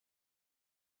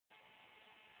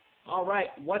All right,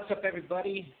 what's up,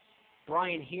 everybody?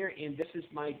 Brian here, and this is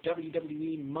my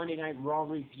WWE Monday Night Raw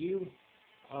review,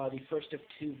 the first of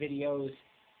two videos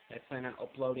that I plan on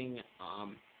uploading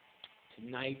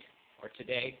tonight or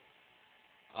today.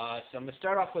 So I'm going to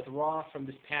start off with Raw from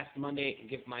this past Monday and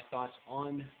give my thoughts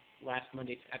on last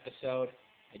Monday's episode.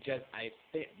 I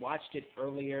watched it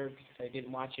earlier because I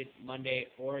didn't watch it Monday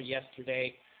or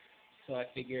yesterday, so I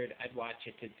figured I'd watch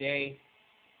it today.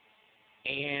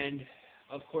 And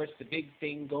of course, the big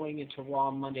thing going into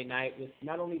Raw Monday night was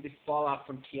not only the fallout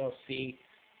from TLC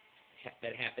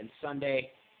that happened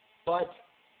Sunday, but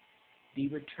the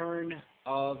return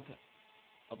of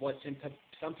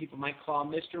some people might call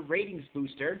Mr. Ratings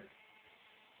Booster.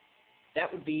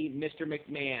 That would be Mr.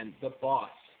 McMahon, the boss.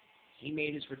 He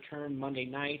made his return Monday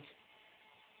night,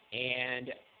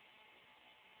 and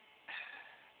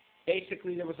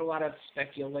basically there was a lot of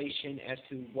speculation as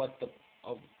to what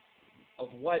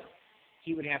what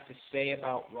he would have to say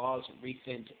about Raw's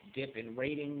recent dip in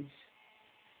ratings.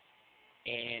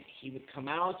 And he would come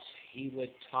out, he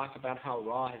would talk about how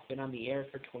Raw has been on the air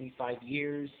for 25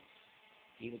 years.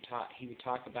 He would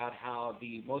talk about how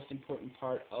the most important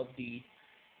part of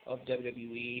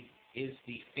WWE is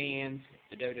the fans,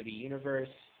 the WWE Universe.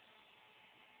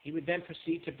 He would then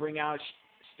proceed to bring out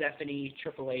Stephanie,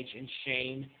 Triple H, and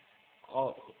Shane,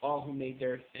 all who made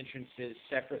their entrances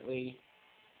separately.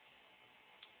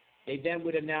 They then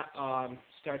would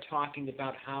start talking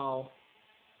about how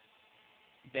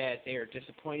that they are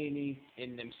disappointed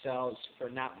in themselves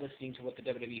for not listening to what the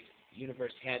WWE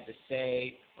Universe had to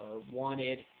say or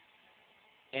wanted,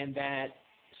 and that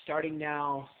starting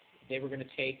now they were going to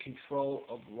take control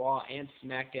of Raw and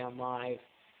SmackDown Live,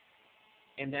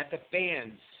 and that the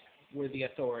fans were the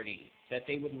authority, that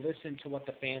they would listen to what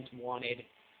the fans wanted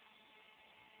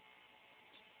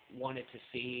to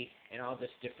see and all this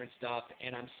different stuff.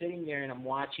 And I'm sitting there and I'm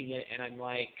watching it and I'm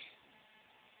like,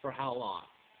 for how long?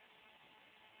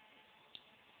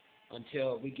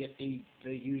 Until we get the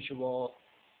usual,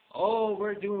 oh,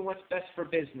 we're doing what's best for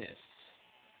business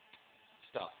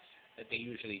stuff that they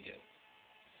usually do.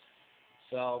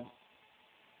 So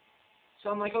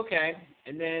I'm like, okay.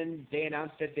 And then they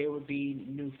announced that there would be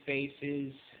new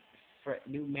faces, for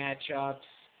new matchups,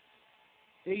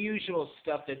 the usual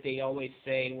stuff that they always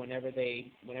say whenever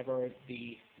the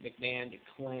McMahon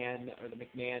clan or the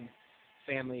McMahon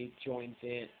family joins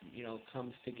in,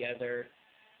 comes together,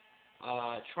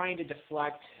 trying to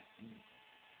deflect,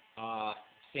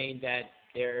 saying that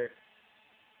they're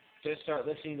to start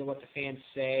listening to what the fans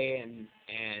say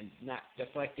and not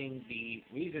deflecting the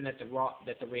reason that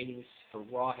the ratings for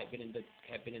Raw have been in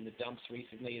the dumps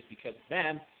recently is because of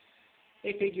them.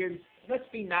 They figured, let's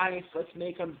be nice, let's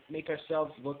make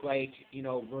ourselves look like,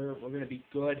 we're going to be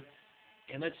good,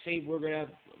 and let's say we're going to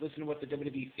listen to what the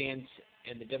WWE fans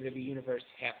and the WWE Universe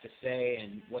have to say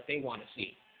and what they want to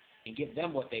see, and give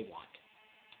them what they want.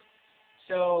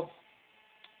 So,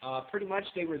 pretty much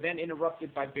they were then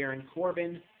interrupted by Baron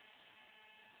Corbin,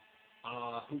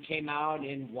 who came out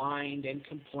and whined and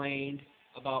complained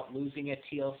about losing at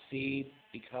TLC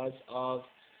because of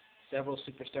several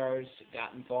superstars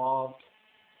got involved.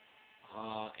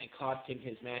 And cost him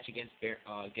his match against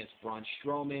Braun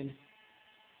Strowman.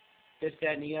 This,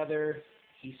 that, and the other.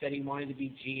 He said he wanted to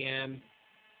be GM.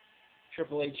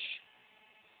 Triple H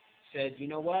said, you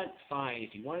know what? Fine.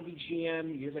 If you want to be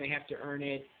GM, you're going to have to earn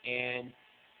it, and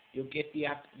you'll get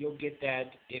that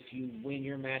if you win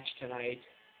your match tonight,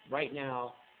 right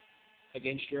now,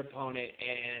 against your opponent.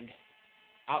 And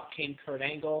out came Kurt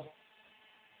Angle.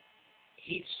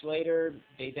 Heath Slater,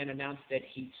 they then announced that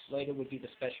Heath Slater would be the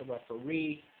special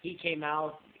referee. He came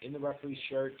out in the referee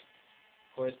shirt,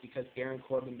 of course, because Baron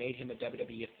Corbin made him a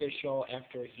WWE official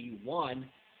after he won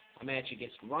a match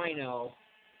against Rhino.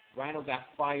 Rhino got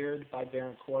fired by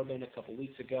Baron Corbin a couple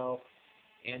weeks ago,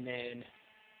 and then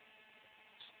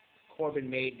Corbin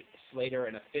made Slater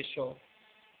an official.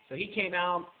 So he came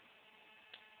out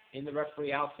in the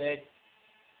referee outfit.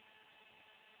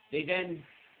 They then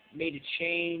made a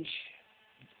change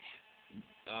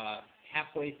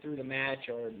halfway through the match,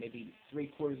 or maybe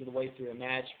 3/4 of the way through the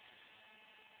match,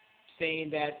 saying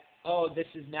that, oh, this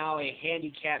is now a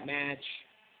handicap match,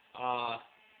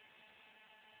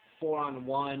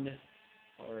 4-on-1,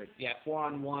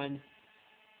 4-on-1.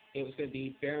 It was going to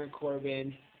be Baron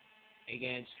Corbin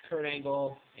against Kurt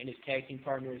Angle and his tag team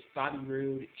partners, Bobby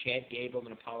Roode, Chad Gable,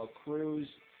 and Apollo Crews.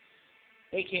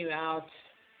 They came out.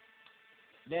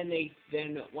 Then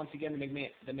once again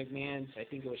the McMahons, I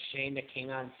think it was Shane that came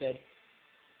out and said,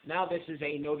 now this is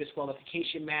a no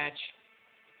disqualification match.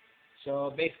 So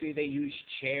basically they used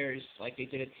chairs like they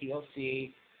did at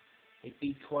TLC. They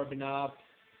beat Corbin up.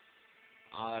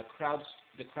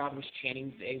 The crowd was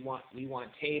chanting, we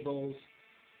want tables.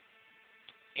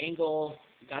 Angle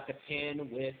got the pin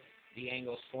with the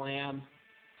Angle Slam.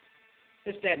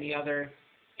 This, that, and the other.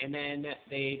 And then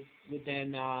they would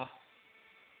then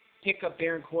pick up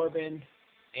Baron Corbin,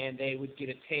 and they would get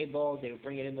a table. They would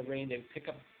bring it in the ring. They would pick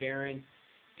up Baron,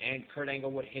 and Kurt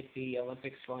Angle would hit the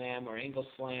Olympic Slam or Angle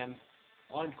Slam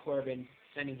on Corbin,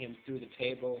 sending him through the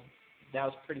table. That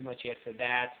was pretty much it for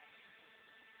that.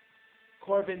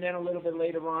 Corbin then a little bit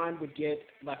later on would get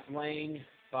left laying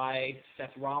by Seth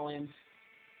Rollins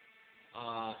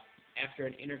after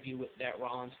an interview that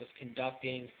Rollins was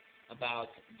conducting about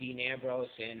Dean Ambrose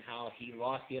and how he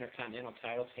lost the Intercontinental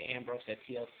title to Ambrose at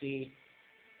TLC.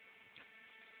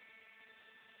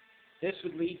 This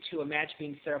would lead to a match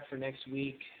being set up for next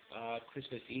week,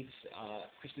 Christmas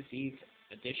Eve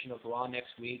edition of Raw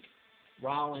next week.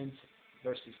 Rollins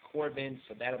versus Corbin,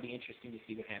 so that'll be interesting to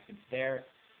see what happens there.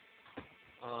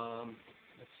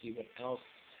 Let's see what else.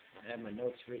 I have my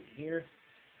notes written here.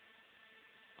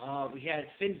 We had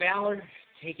Finn Balor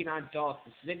taking on Dolph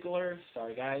Ziggler.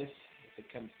 Sorry, guys, if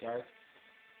it comes dark.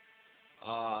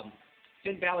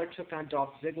 Finn Balor took on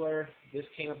Dolph Ziggler. This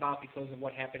came about because of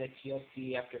what happened at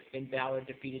TLC after Finn Balor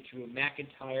defeated Drew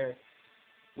McIntyre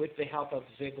with the help of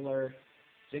Ziggler.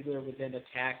 Ziggler would then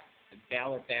attack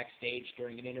Balor backstage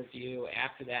during an interview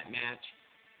after that match.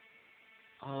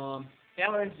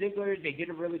 Balor and Ziggler, they did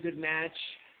a really good match.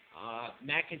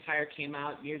 McIntyre came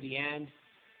out near the end.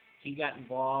 He got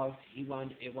involved. The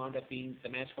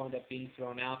match wound up being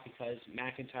thrown out because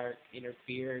McIntyre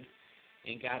interfered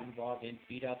and got involved and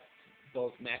beat up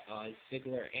both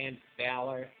Ziggler and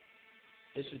Balor.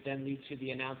 This would then lead to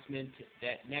the announcement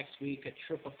that next week a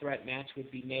triple threat match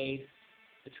would be made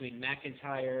between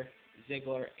McIntyre,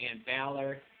 Ziggler, and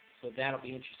Balor. So that'll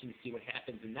be interesting to see what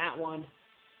happens in that one.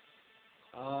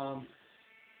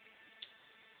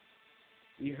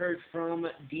 We heard from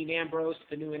Dean Ambrose,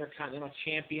 the new Intercontinental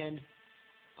Champion,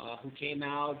 who came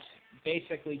out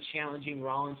basically challenging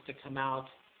Rollins to come out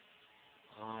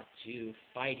to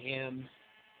fight him,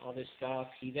 all this stuff.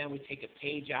 He then would take a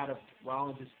page out of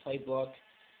Rollins' playbook,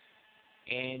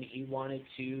 and he was going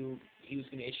to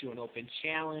issue an open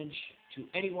challenge to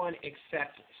anyone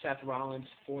except Seth Rollins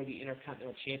for the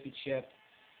Intercontinental Championship.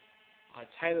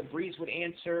 Tyler Breeze would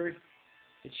answer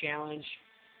the challenge.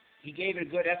 He gave it a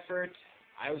good effort.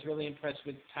 I was really impressed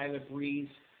with Tyler Breeze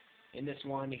in this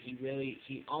one.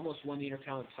 He almost won the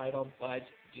Intercontinental title, but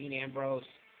Dean Ambrose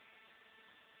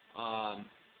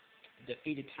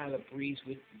defeated Tyler Breeze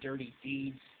with dirty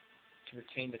deeds to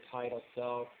retain the title.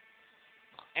 So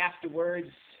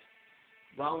afterwards,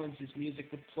 Rollins'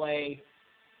 music would play.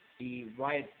 The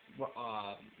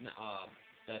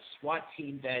SWAT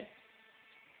team that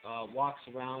walks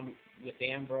around with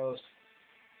Ambrose,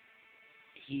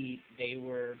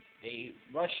 they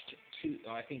rushed to,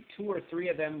 I think 2 or 3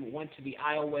 of them went to the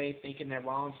aisleway thinking that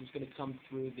Rollins was going to come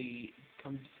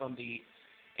from the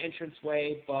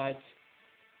entranceway, but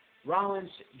Rollins,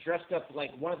 dressed up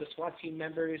like one of the SWAT team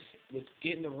members, would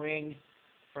get in the ring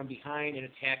from behind and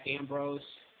attack Ambrose.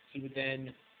 He would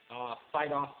then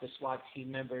fight off the SWAT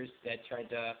team members that tried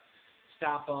to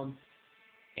stop him.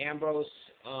 Ambrose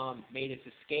made his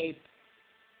escape,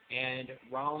 and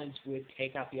Rollins would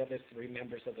take out the other 3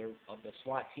 members of the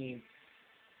SWAT team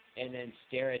and then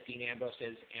stare at Dean Ambrose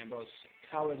as Ambrose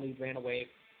cowardly ran away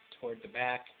toward the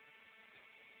back.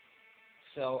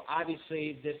 So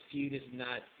obviously this feud is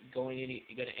not going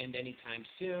to end anytime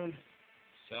soon.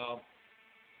 So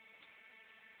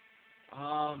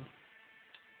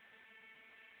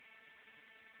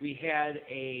we had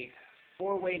a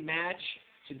 4-way match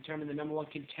to determine the number 1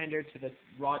 contender to the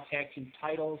Raw Tag Team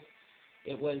titles.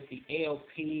 It was the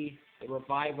AOP, the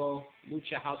Revival,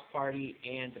 Lucha House Party,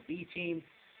 and the B Team.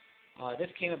 This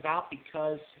came about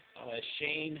because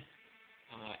Shane,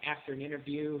 after an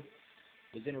interview,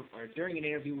 during an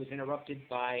interview, was interrupted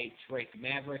by Drake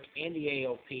Maverick and the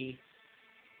AOP,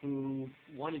 who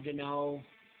wanted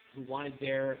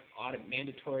their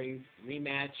mandatory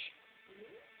rematch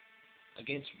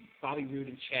against Bobby Roode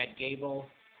and Chad Gable,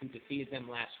 who defeated them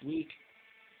last week.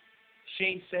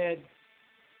 Shane said,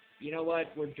 "You know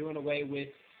what? We're doing away with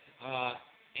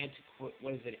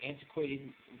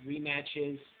antiquated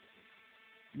rematches.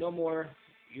 No more.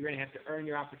 You're going to have to earn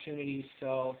your opportunities."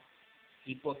 So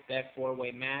he booked that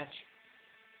 4-way match.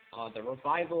 The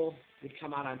Revival would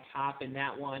come out on top in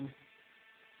that one,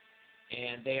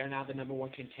 and they are now the number 1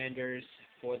 contenders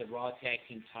for the Raw Tag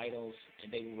Team titles,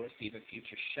 and they will receive a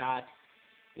future shot,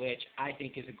 which I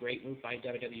think is a great move by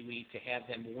WWE to have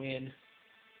them win.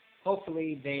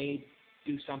 Hopefully they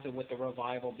do something with the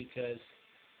Revival, because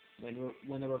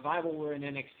When the Revival were in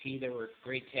NXT, they were a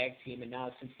great tag team, and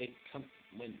now since they come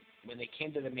when they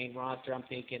came to the main roster, I'm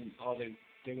thinking, oh,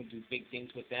 they're going to do big things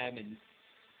with them, and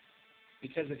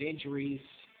because of injuries,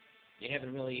 they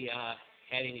haven't really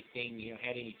had anything,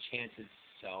 had any chances.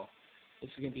 So this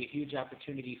is going to be a huge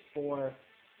opportunity for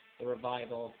the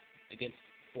Revival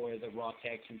for the Raw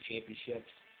Tag Team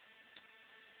Championships.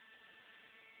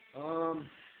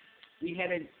 We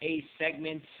had a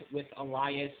segment with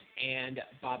Elias and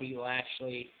Bobby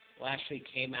Lashley. Lashley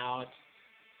came out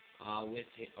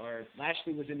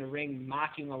Lashley was in the ring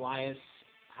mocking Elias,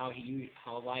 how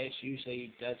Elias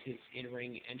usually does his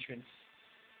in-ring entrance.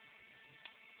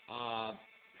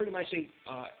 Pretty much,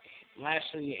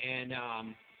 Lashley and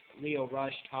Lio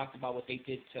Rush talked about what they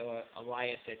did to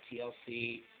Elias at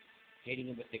TLC, hitting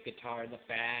him with the guitar in the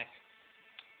back.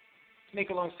 To make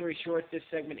a long story short, this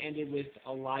segment ended with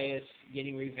Elias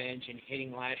getting revenge and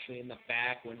hitting Lashley in the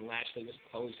back when Lashley was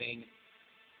posing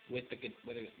with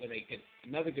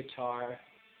another guitar.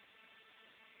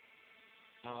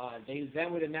 They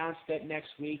then would announce that next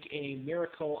week in a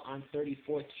Miracle on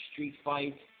 34th Street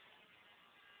fight,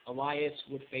 Elias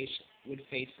would face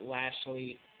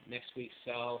Lashley next week.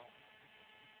 So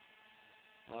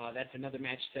that's another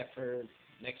match set for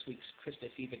next week's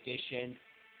Christmas Eve edition.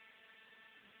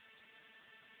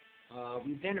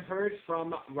 We then heard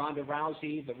from Ronda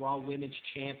Rousey, the Raw Women's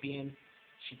Champion.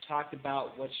 She talked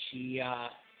about what she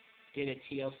did at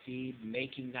TLC,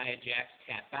 making Nia Jax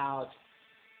tap out,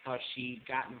 how she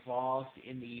got involved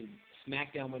in the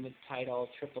SmackDown Women's title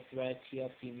triple threat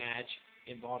TLC match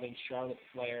involving Charlotte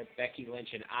Flair, Becky Lynch,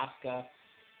 and Asuka,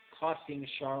 costing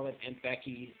Charlotte and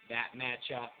Becky that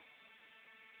matchup.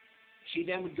 She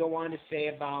then would go on to say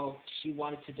about she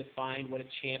wanted to define what a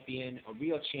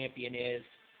real champion is,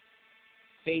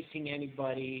 facing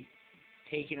anybody,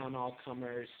 taking on all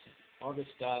comers, all this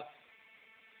stuff.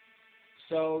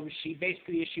 So she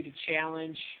basically issued a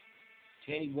challenge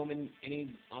to anyone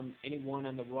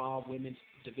on the Raw Women's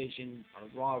division or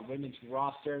Raw Women's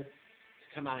roster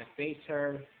to come out and face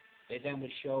her. They then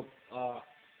would show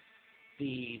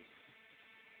the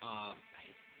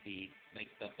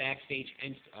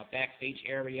backstage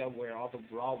area where all the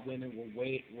Raw women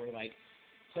were like,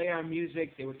 play our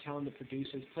music. They were telling the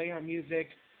producers, play our music.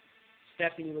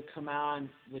 Stephanie would come up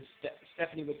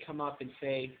and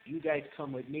say, you guys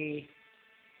come with me.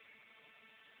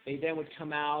 They then would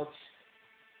come out,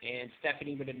 and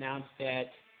Stephanie would announce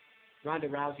that Ronda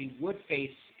Rousey would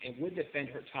face and would defend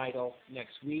her title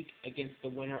next week against the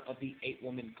winner of the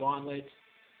 8-woman gauntlet,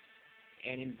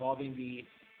 and involving the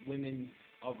women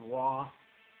of Raw.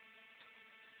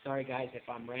 Sorry guys if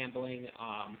I'm rambling.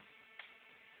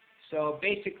 So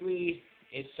basically,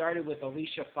 it started with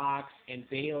Alicia Fox and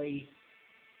Bayley.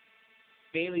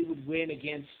 Bayley would win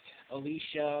against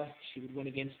Alicia. She would win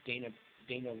against Dana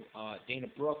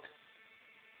Brooke.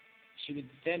 She would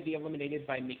then be eliminated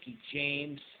by Mickie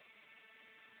James,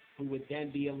 who would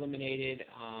then be eliminated.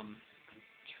 I'm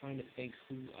trying to think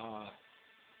who.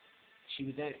 She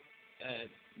would then.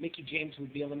 Mickie James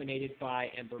would be eliminated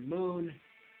by Ember Moon.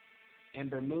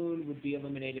 Ember Moon would be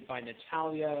eliminated by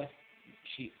Natalya.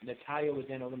 Natalya would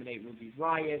then eliminate Ruby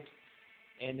Riott,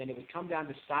 and then it would come down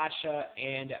to Sasha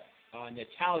and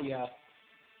Natalya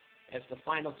as the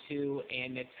final two,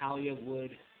 and Natalya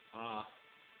would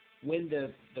win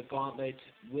the gauntlet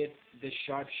with the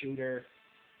sharpshooter,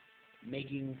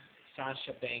 making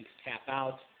Sasha Banks tap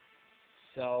out.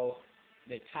 So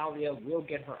Natalya will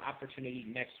get her opportunity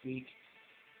next week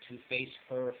to face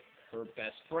her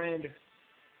best friend,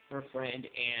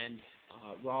 and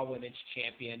Raw Women's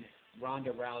Champion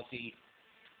Ronda Rousey.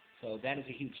 So that is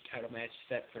a huge title match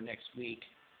set for next week.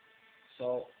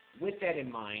 So with that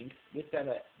in mind, with that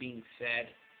being said,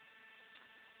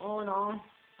 all in all,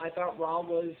 I thought Raw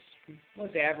was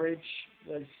average,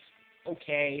 was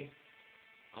okay.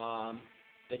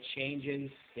 The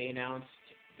changes, they announced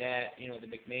that, the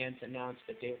McMahons announced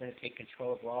that they were going to take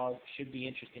control of Raw. Should be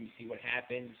interesting to see what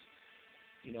happens.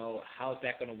 How's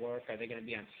that going to work? Are they going to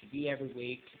be on TV every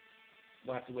week?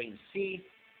 We'll have to wait and see.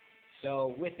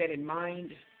 So with that in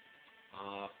mind,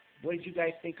 what did you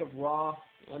guys think of Raw?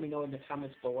 Let me know in the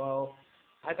comments below.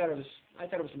 I thought it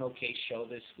was an okay show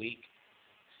this week.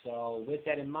 So with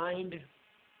that in mind,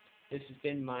 this has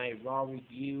been my Raw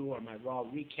review or my Raw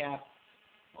recap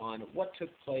on what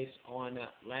took place on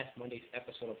last Monday's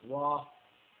episode of Raw.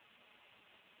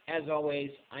 As always,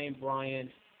 I am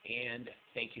Brian, and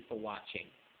thank you for watching.